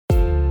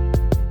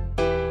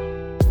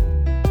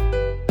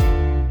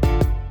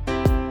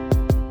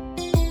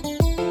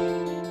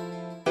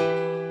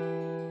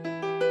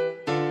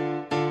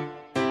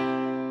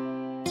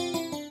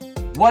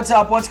What's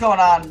up? What's going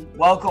on?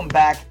 Welcome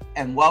back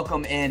and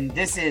welcome in.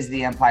 This is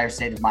the Empire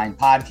State of Mind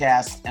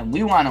podcast, and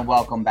we want to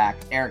welcome back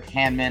Eric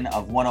Handman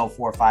of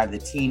 104.5 The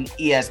Team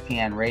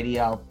ESPN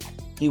Radio.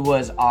 He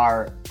was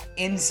our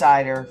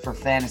insider for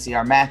fantasy,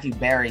 our Matthew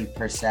Berry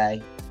per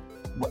se,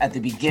 at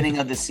the beginning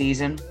of the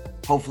season.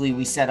 Hopefully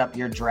we set up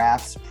your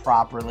drafts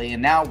properly.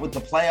 And now with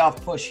the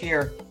playoff push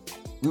here,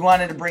 we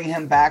wanted to bring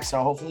him back,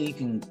 so hopefully you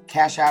can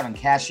cash out and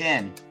cash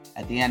in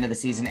at the end of the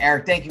season.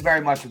 Eric, thank you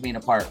very much for being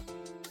a part.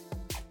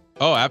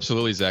 Oh,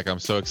 absolutely, Zach. I'm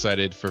so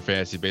excited for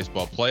fantasy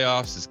baseball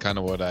playoffs. It's kind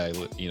of what I,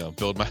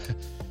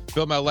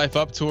 build my life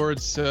up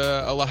towards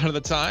a lot of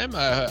the time.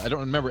 I don't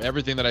remember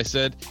everything that I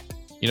said,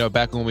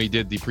 back when we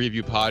did the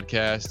preview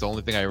podcast. The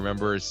only thing I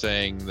remember is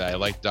saying that I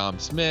like Dom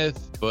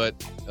Smith, but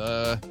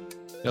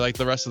like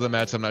the rest of the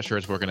Mets, I'm not sure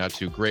it's working out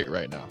too great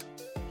right now.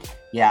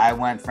 Yeah, I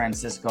went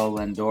Francisco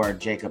Lindor,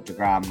 Jacob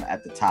deGrom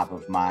at the top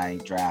of my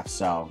draft,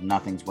 so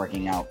nothing's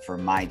working out for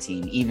my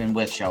team, even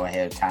with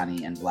Shohei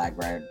Ohtani and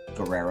Vlad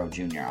Guerrero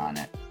Jr. on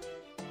it.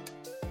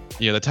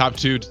 Yeah, the top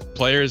two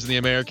players in the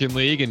American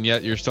League, and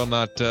yet you're still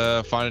not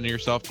finding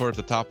yourself towards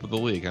the top of the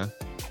league, huh?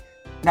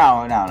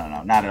 No,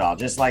 not at all.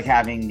 Just like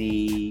having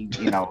the,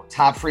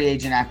 top free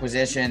agent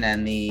acquisition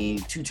and the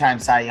two-time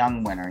Cy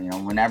Young winner.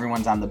 When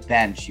everyone's on the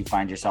bench, you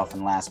find yourself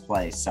in last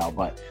place. So,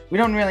 but we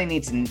don't really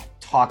need to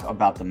talk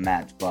about the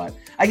Mets, but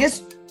I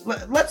guess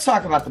let's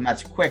talk about the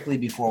Mets quickly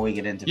before we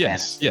get into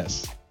fantasy.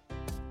 Yes.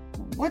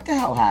 What the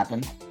hell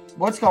happened?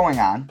 What's going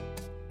on?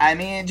 I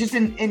mean, just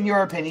in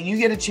your opinion, you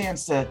get a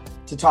chance to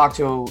talk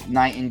to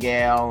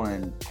Nightingale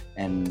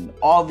and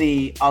all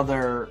the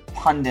other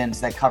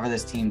pundits that cover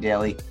this team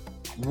daily.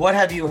 What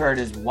have you heard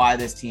is why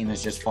this team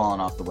has just fallen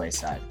off the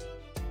wayside?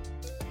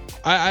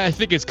 I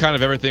think it's kind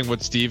of everything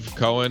what Steve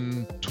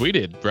Cohen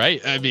tweeted,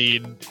 right? I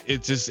mean,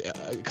 it's just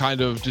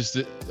kind of just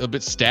a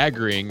bit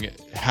staggering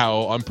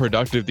how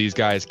unproductive these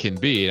guys can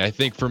be. And I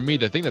think for me,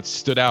 the thing that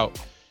stood out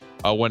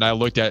when I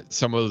looked at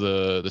some of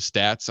the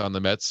stats on the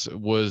Mets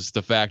was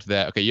the fact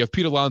that, okay, you have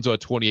Pete Alonso at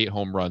 28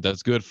 home runs.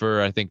 That's good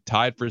for, I think,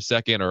 tied for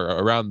second or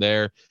around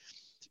there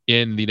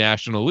in the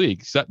National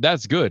League. So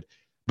that's good.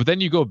 But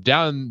then you go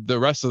down the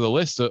rest of the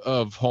list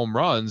of home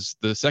runs.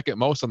 The second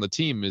most on the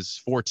team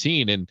is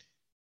 14. And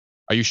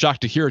are you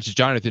shocked to hear it's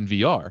Jonathan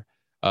VR?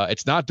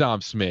 It's not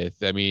Dom Smith.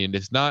 I mean,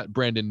 it's not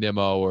Brandon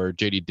Nimmo or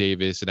JD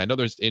Davis. And I know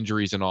there's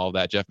injuries and all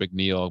that. Jeff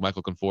McNeil,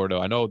 Michael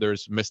Conforto. I know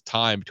there's missed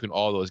time between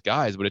all those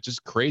guys, but it's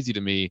just crazy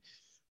to me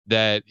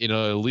that,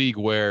 a league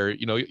where,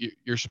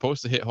 you're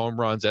supposed to hit home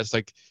runs. That's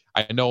like,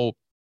 I know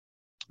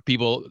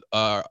people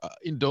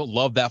don't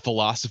love that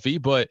philosophy,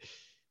 but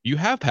you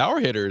have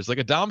power hitters like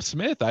a Dom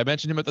Smith. I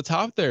mentioned him at the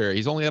top there.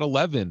 He's only at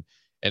 11.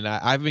 And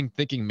I've been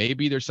thinking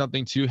maybe there's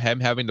something to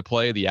him having to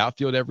play the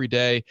outfield every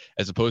day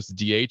as opposed to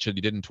DH that he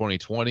did in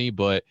 2020.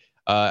 But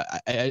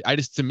I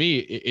just, to me,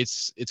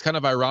 it's kind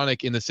of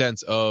ironic in the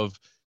sense of,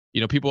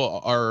 people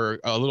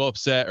are a little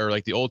upset, or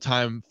like the old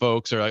time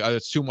folks are like, oh,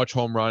 it's too much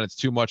home run. It's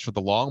too much for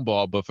the long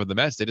ball. But for the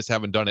Mets, they just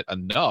haven't done it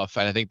enough.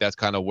 And I think that's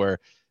kind of where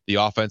the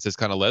offense has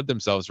kind of led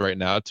themselves right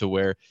now, to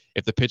where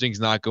if the pitching's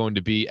not going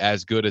to be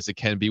as good as it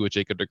can be with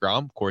Jacob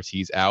deGrom, of course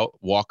he's out.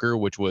 Walker,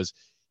 which was,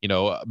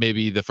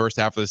 maybe the first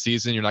half of the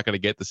season, you're not going to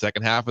get the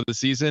second half of the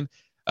season.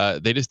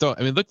 They just don't.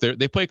 I mean, look,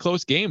 they play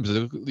close games.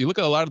 You look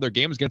at a lot of their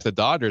games against the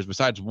Dodgers,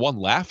 besides one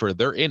laugher,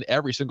 they're in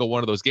every single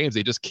one of those games.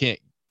 They just can't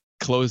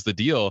close the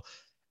deal.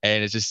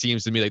 And it just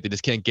seems to me like they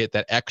just can't get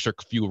that extra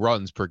few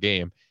runs per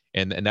game.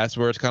 And that's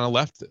where it's kind of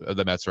left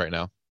the Mets right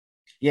now.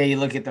 Yeah, you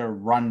look at their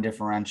run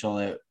differential.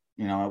 At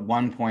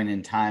one point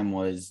in time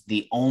was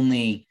the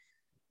only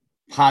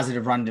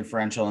positive run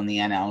differential in the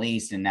NL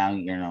East, and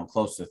now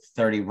close to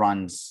 30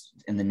 runs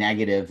in the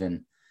negative.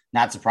 And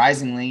not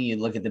surprisingly, you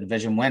look at the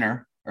division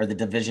winner or the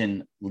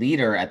division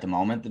leader at the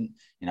moment,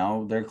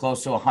 and they're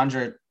close to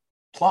 100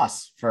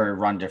 plus for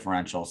run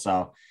differential.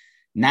 So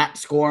not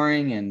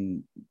scoring,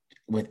 and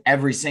with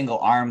every single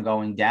arm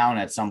going down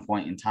at some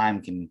point in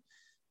time, can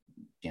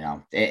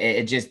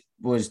it just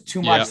was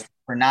too much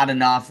for not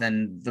enough,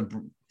 and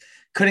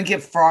couldn't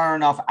get far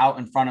enough out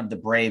in front of the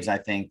Braves, I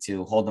think,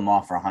 to hold them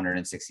off for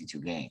 162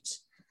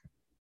 games.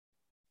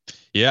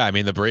 Yeah, I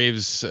mean, the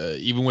Braves,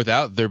 even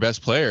without their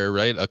best player,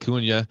 right,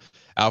 Acuna,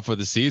 out for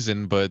the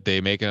season, but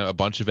they make a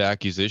bunch of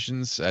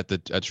acquisitions at the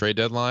trade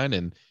deadline,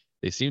 and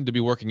they seem to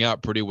be working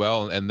out pretty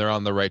well, and they're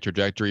on the right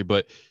trajectory.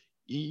 But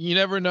you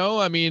never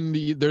know. I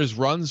mean, there's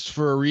runs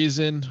for a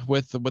reason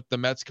with what the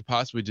Mets could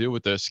possibly do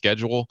with their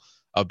schedule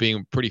of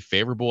being pretty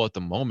favorable at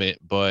the moment.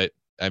 But,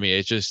 I mean,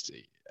 it's just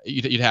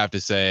you'd have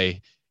to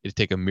say it'd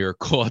take a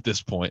miracle at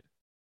this point.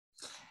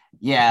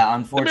 Yeah,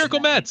 unfortunately. The Miracle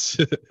Mets.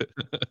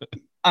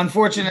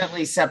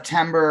 Unfortunately,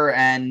 September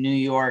and New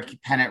York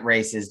pennant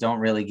races don't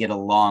really get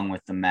along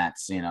with the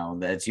Mets.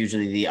 That's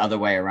usually the other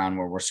way around,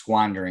 where we're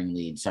squandering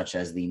leads, such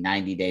as the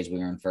 90 days we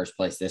were in first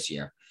place this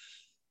year.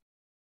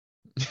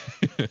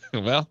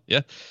 Well,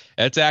 yeah,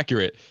 that's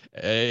accurate.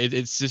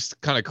 It's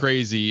just kind of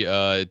crazy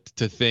to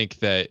think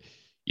that,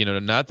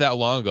 not that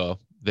long ago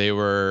they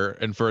were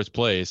in first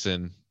place,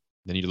 and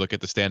then you look at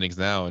the standings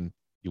now and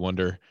you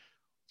wonder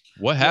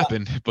what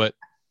happened. But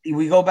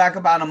we go back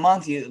about a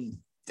month,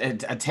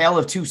 a tale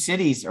of two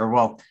cities, or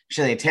well,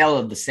 actually a tale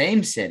of the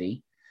same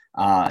city.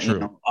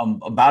 True.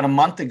 About a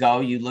month ago,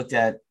 you looked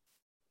at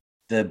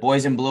the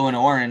boys in blue and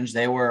orange.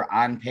 They were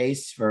on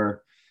pace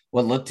for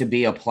what looked to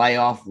be a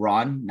playoff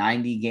run,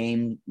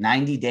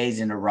 90 days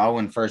in a row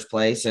in first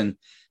place. And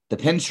the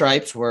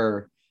Pinstripes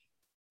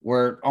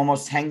were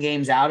almost 10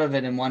 games out of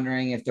it and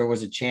wondering if there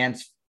was a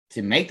chance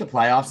to make the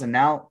playoffs. And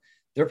now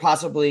they're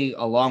possibly,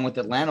 along with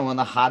Atlanta, one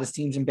of the hottest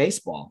teams in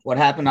baseball. What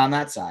happened on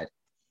that side?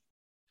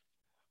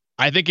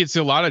 I think it's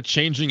a lot of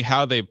changing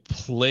how they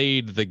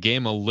played the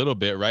game a little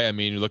bit, right? I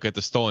mean, you look at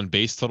the stolen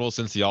base total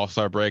since the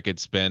All-Star break,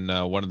 it's been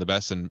one of the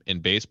best in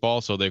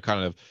baseball. So they've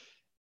kind of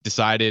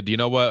decided, you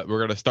know what, we're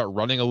going to start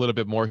running a little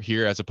bit more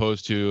here as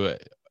opposed to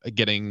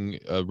getting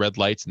red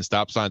lights and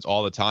stop signs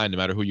all the time, no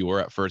matter who you were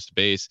at first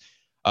base.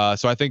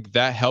 So I think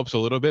that helps a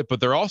little bit. But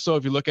they're also,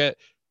 if you look at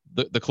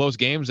the close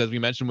games, as we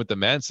mentioned with the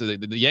Mets, the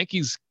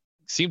Yankees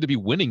seem to be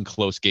winning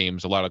close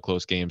games, a lot of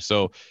close games.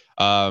 So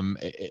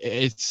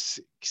it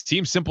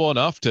seems simple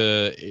enough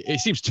it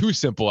seems too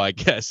simple, I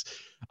guess,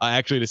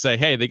 actually, to say,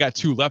 hey, they got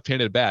two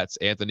left-handed bats,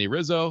 Anthony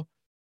Rizzo,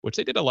 which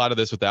they did a lot of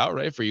this without,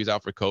 right? For he was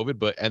out for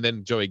COVID, and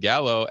then Joey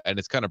Gallo, and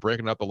it's kind of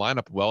breaking up the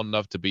lineup well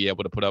enough to be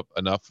able to put up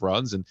enough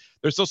runs. And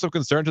there's still some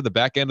concern to the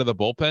back end of the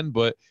bullpen,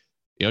 but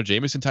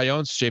Jameson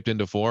Taillon's shaped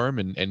into form,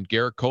 and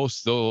Garrett Cole's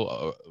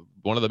still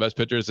one of the best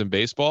pitchers in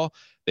baseball.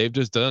 They've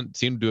just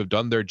seem to have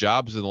done their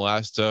jobs in the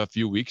last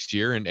few weeks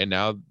here, and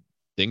now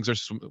things are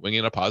swinging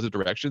in a positive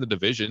direction. The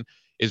division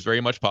is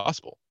very much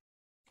possible.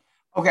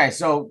 Okay,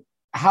 so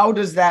how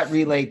does that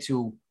relate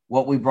to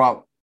what we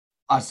brought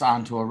us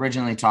on to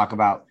originally talk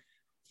about?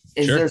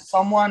 Is there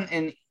someone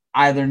in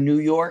either New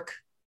York,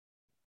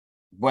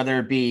 whether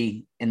it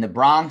be in the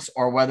Bronx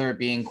or whether it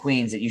be in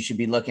Queens, that you should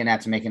be looking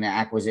at to make an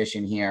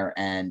acquisition here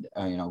and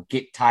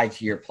get tied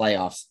to your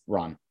playoffs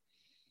run?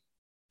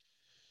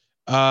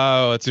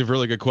 Oh, it's a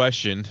really good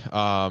question.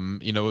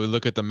 We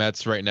look at the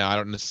Mets right now. I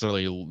don't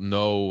necessarily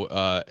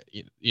know,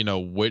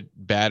 what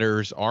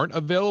batters aren't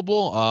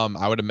available.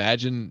 I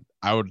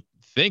would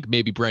think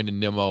maybe Brandon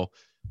Nimmo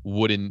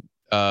wouldn't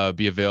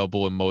be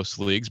available in most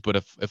leagues. But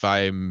if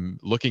I'm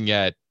looking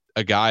at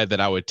a guy that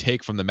I would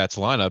take from the Mets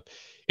lineup,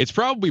 it's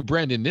probably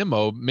Brandon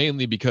Nimmo,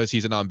 mainly because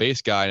he's an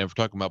on-base guy. And if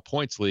we're talking about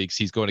points leagues,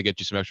 he's going to get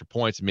you some extra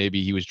points.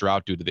 Maybe he was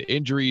dropped due to the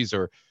injuries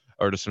or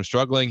to some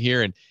struggling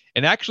here.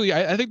 And actually,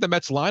 I think the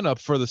Mets lineup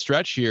for the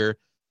stretch here,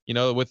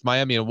 with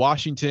Miami and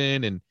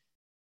Washington and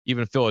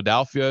even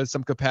Philadelphia in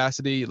some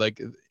capacity,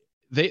 like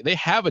they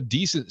have a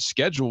decent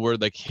schedule where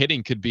like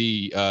hitting could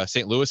be.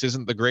 St. Louis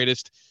isn't the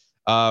greatest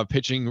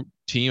pitching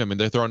team. I mean,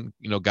 they're throwing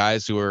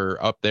guys who are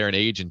up there in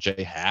age, and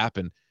Jay Happ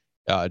and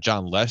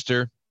John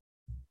Lester.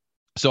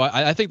 So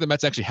I think the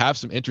Mets actually have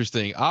some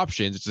interesting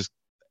options. It's just,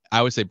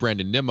 I would say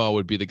Brandon Nimmo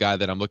would be the guy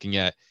that I'm looking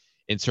at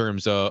in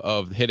terms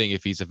of hitting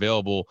if he's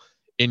available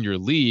in your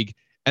league.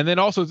 And then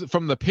also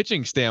from the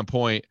pitching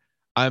standpoint,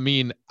 I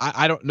mean,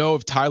 I don't know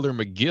if Tyler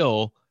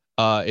McGill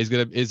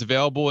is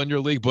available in your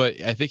league, but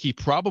I think he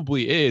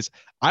probably is.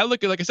 I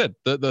look at, like I said,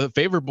 the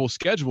favorable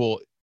schedule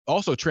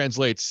also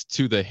translates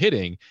to the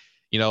hitting.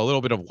 A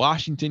little bit of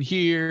Washington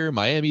here,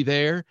 Miami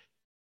there.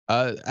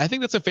 I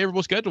think that's a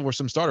favorable schedule for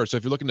some starters. So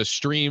if you're looking to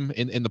stream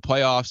in the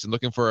playoffs and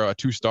looking for a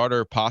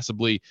two-starter,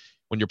 possibly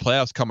when your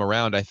playoffs come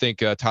around, I think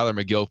Tyler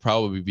McGill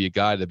probably be a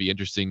guy that'd be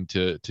interesting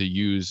to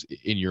use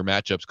in your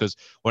matchups. Because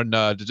when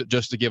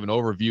just to give an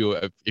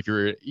overview, if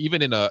you're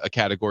even in a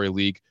category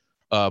league,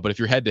 but if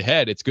you're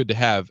head-to-head, it's good to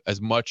have as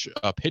much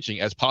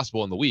pitching as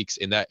possible in the weeks,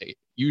 and that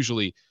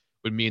usually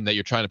would mean that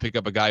you're trying to pick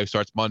up a guy who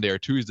starts Monday or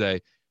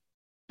Tuesday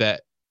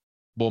that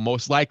will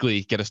most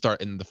likely get a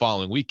start in the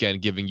following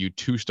weekend, giving you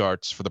two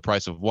starts for the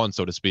price of one,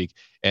 so to speak.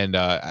 And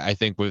I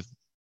think with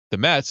the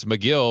Mets,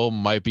 McGill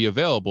might be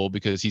available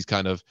because he's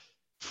kind of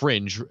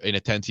fringe in a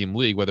 10-team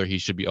league, whether he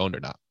should be owned or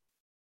not.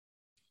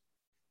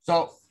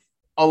 So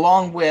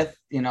along with,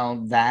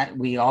 that,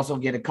 we also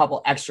get a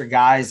couple extra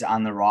guys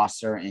on the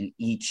roster in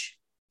each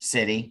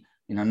city,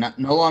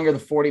 no longer the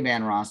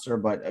 40-man roster,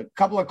 but a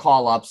couple of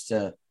call-ups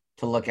to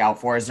look out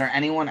for. Is there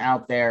anyone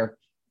out there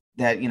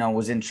that,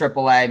 was in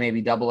AAA,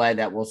 maybe AA,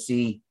 that we'll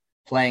see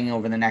playing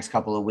over the next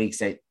couple of weeks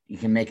that you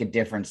can make a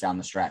difference down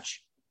the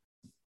stretch?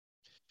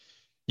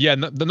 Yeah,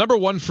 the number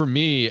one for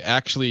me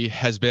actually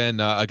has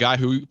been a guy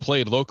who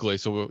played locally.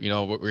 So,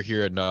 we're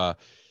here in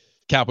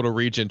Capital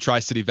Region,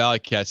 Tri-City Valley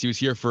Cats. He was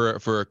here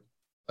for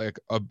like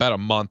about a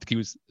month. He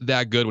was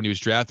that good when he was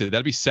drafted.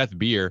 That'd be Seth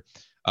Beer.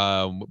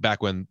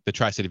 Back when the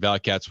Tri-City Valley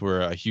Cats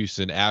were a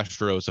Houston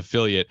Astros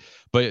affiliate.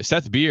 But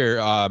Seth Beer,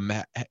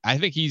 I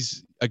think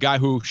he's a guy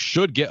who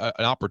should get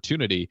an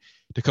opportunity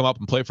to come up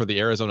and play for the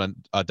Arizona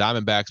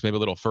Diamondbacks, maybe a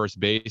little first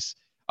base.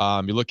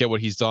 You look at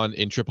what he's done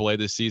in AAA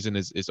this season,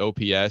 his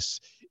OPS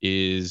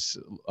is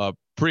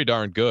pretty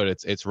darn good.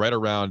 It's right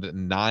around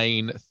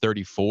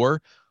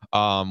 934,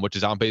 which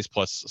is on base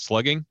plus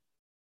slugging.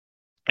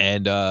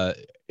 And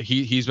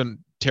he's been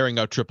tearing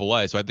out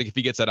AAA. So I think if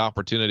he gets that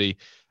opportunity,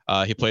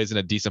 he plays in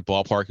a decent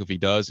ballpark if he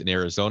does in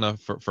Arizona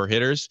for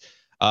hitters.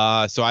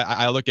 So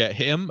I look at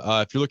him.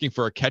 If you're looking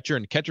for a catcher,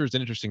 and catcher is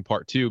an interesting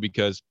part too,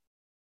 because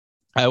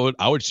I would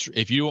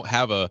if you don't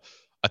have a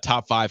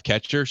top 5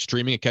 catcher,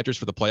 streaming at catchers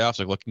for the playoffs,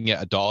 like looking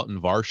at a Dalton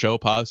Varsho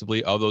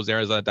possibly of those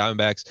Arizona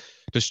Diamondbacks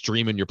to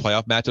stream in your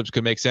playoff matchups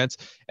could make sense.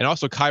 And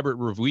also Keibert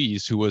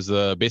Ruiz, who was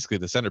basically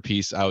the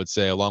centerpiece, I would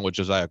say, along with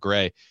Josiah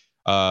Gray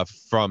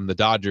from the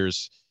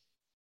Dodgers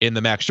in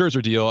the Max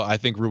Scherzer deal. I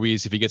think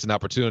Ruiz, if he gets an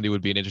opportunity,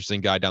 would be an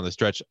interesting guy down the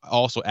stretch.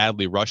 Also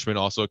Adley Rutschman,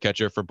 also a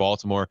catcher for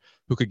Baltimore,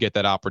 who could get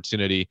that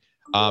opportunity.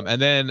 And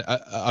then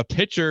a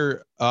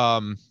pitcher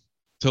to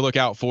look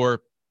out for.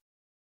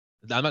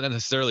 I'm not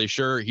necessarily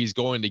sure he's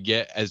going to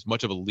get as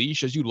much of a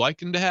leash as you'd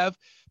like him to have,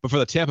 but for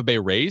the Tampa Bay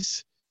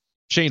Rays,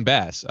 Shane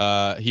Bass,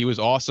 he was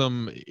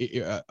awesome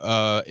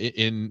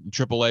in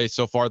AAA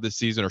so far this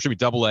season, or should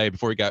be AA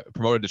before he got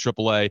promoted to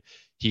AAA.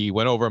 He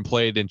went over and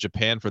played in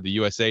Japan for the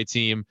USA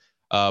team,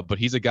 but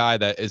he's a guy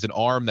that is an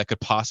arm that could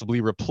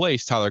possibly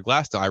replace Tyler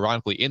Glasnow.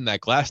 Ironically, in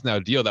that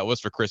Glasnow deal that was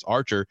for Chris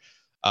Archer,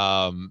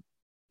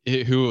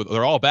 who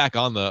they're all back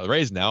on the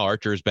Rays now.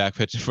 Archer is back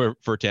pitching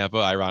for Tampa,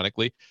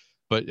 ironically.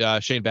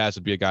 But Shane Bass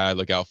would be a guy I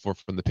look out for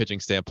from the pitching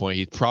standpoint.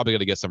 He's probably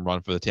going to get some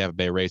run for the Tampa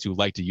Bay Rays, who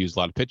like to use a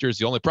lot of pitchers.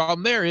 The only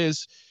problem there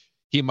is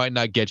he might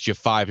not get you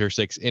 5 or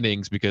 6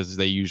 innings because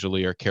they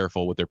usually are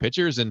careful with their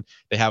pitchers and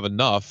they have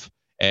enough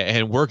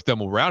and work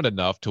them around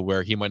enough to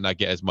where he might not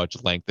get as much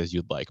length as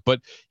you'd like. But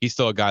he's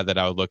still a guy that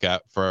I would look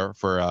at for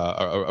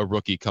a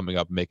rookie coming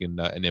up making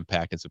an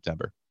impact in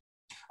September.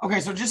 Okay,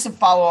 so just to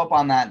follow up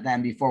on that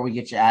then before we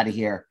get you out of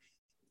here,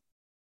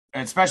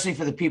 especially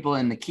for the people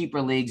in the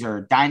keeper leagues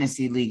or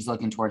dynasty leagues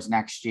looking towards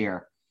next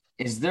year,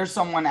 is there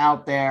someone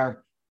out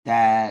there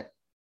that,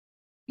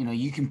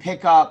 you can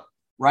pick up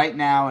right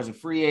now as a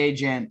free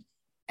agent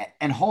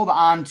and hold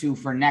on to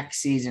for next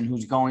season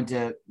who's going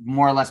to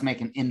more or less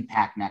make an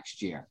impact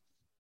next year?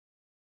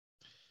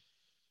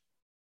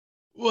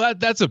 Well,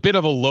 that's a bit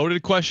of a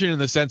loaded question in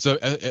the sense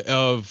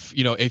of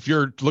if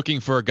you're looking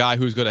for a guy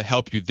who's going to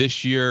help you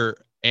this year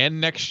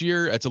and next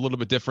year, it's a little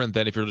bit different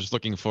than if you're just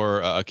looking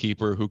for a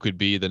keeper who could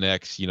be the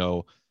next,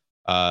 Fernando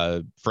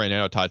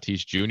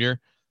Tatis Jr.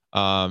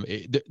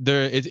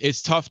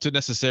 It's tough to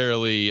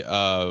necessarily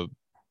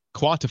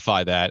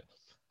quantify that.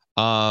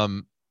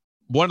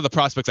 One of the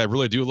prospects I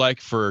really do like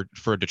for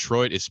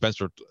Detroit is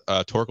Spencer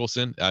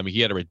Torkelson. I mean,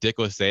 he had a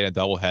ridiculous day in a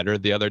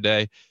doubleheader the other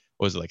day.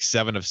 Was it like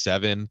 7 of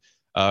 7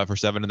 for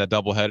 7 in that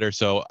doubleheader?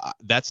 So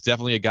that's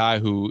definitely a guy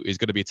who is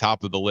going to be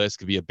top of the list,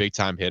 could be a big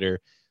time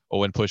hitter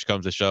when push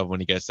comes to shove,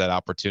 when he gets that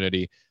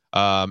opportunity.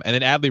 And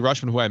then Adley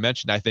Rutschman, who I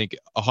mentioned, I think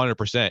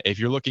 100%. If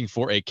you're looking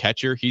for a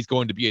catcher, he's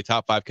going to be a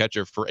top 5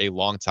 catcher for a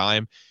long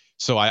time.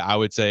 So I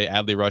would say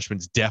Adley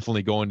Rutschman's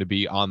definitely going to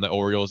be on the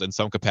Orioles in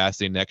some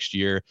capacity next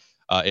year,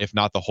 if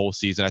not the whole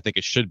season. I think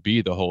it should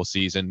be the whole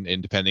season,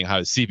 and depending on how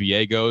the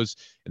CBA goes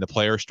and the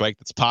player strike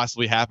that's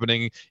possibly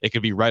happening, it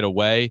could be right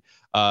away.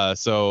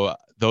 So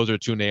those are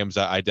 2 names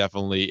that I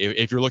definitely,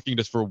 if you're looking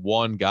just for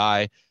one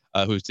guy,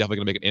 who's definitely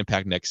going to make an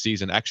impact next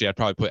season. Actually, I'd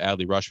probably put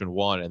Adley Rutschman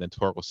 1 and then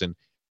Torkelson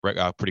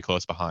pretty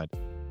close behind.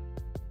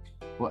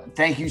 Well,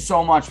 thank you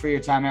so much for your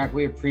time, Eric.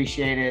 We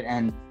appreciate it.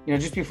 And,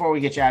 just before we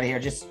get you out of here,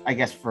 just, I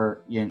guess,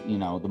 for,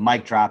 the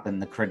mic drop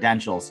and the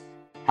credentials,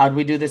 how did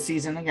we do this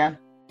season again?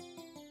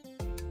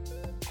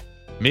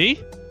 Me?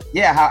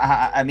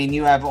 Yeah. I mean,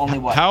 you have only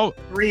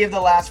 3 of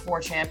the last 4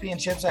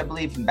 championships, I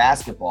believe, in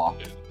basketball.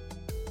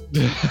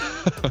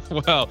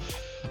 Well,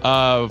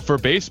 for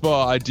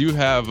baseball, I do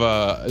have,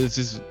 this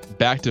is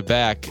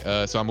back-to-back,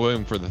 so I'm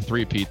waiting for the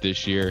 3-peat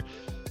this year.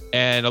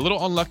 And a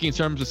little unlucky in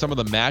terms of some of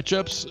the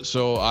matchups,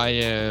 so I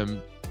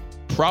am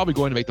probably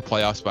going to make the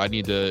playoffs, but I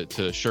need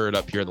to shore it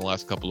up here in the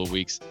last couple of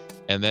weeks.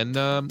 And then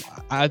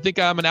I think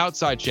I'm an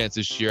outside chance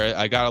this year.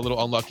 I got a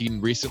little unlucky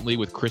recently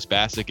with Chris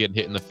Bassitt getting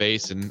hit in the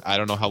face, and I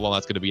don't know how long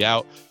that's going to be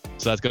out,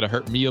 so that's going to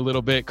hurt me a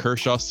little bit.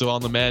 Kershaw's still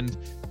on the mend.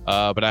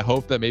 But I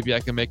hope that maybe I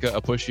can make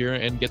a push here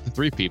and get the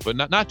 3-peat, but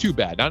not too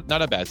bad.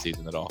 Not a bad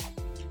season at all.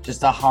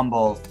 Just a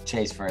humble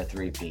chase for a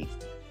 3-peat.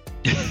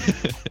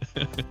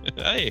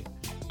 Hey,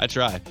 I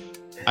try.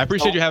 I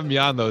appreciate you having me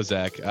on though,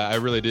 Zach. I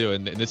really do.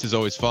 And this is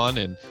always fun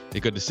and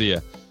good to see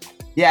you.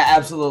 Yeah,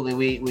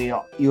 absolutely.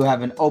 You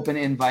have an open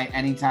invite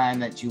anytime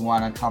that you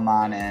want to come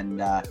on.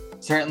 And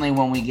certainly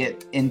when we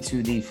get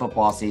into the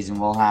football season,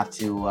 we'll have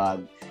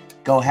to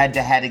go head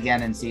to head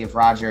again and see if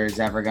Roger is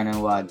ever going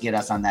to get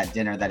us on that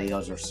dinner that he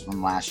owes us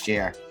from last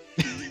year.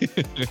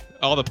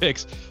 All the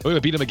picks. We're going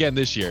to beat him again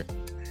this year.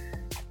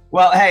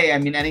 Well, hey, I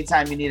mean,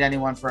 anytime you need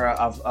anyone for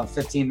a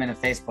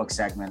 15-minute Facebook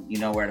segment, you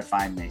know where to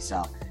find me.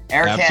 So,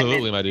 Eric absolutely,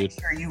 Hanman, my dude. Make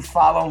sure you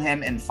follow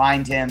him and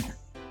find him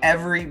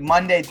every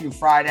Monday through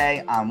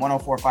Friday on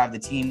 104.5 The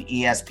Team,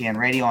 ESPN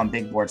Radio on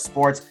Big Board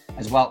Sports,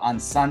 as well on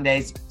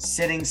Sundays,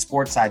 Sitting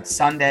Sportside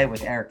Sunday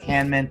with Eric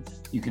Hanman.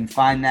 You can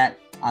find that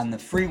on the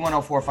free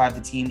 104.5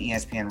 The Team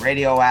ESPN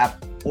Radio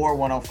app or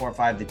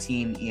 104.5 The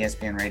Team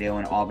ESPN Radio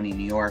in Albany,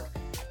 New York.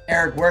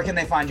 Eric, where can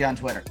they find you on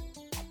Twitter?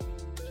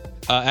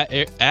 At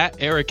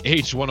Eric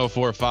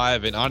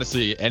H1045, and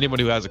honestly, anyone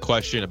who has a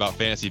question about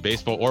fantasy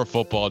baseball or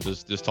football,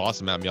 just toss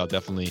them at me. I'll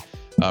definitely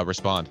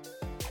respond.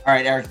 All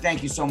right, Eric,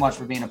 thank you so much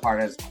for being a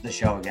part of the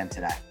show again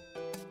today.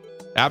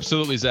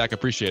 Absolutely, Zach.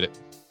 Appreciate it.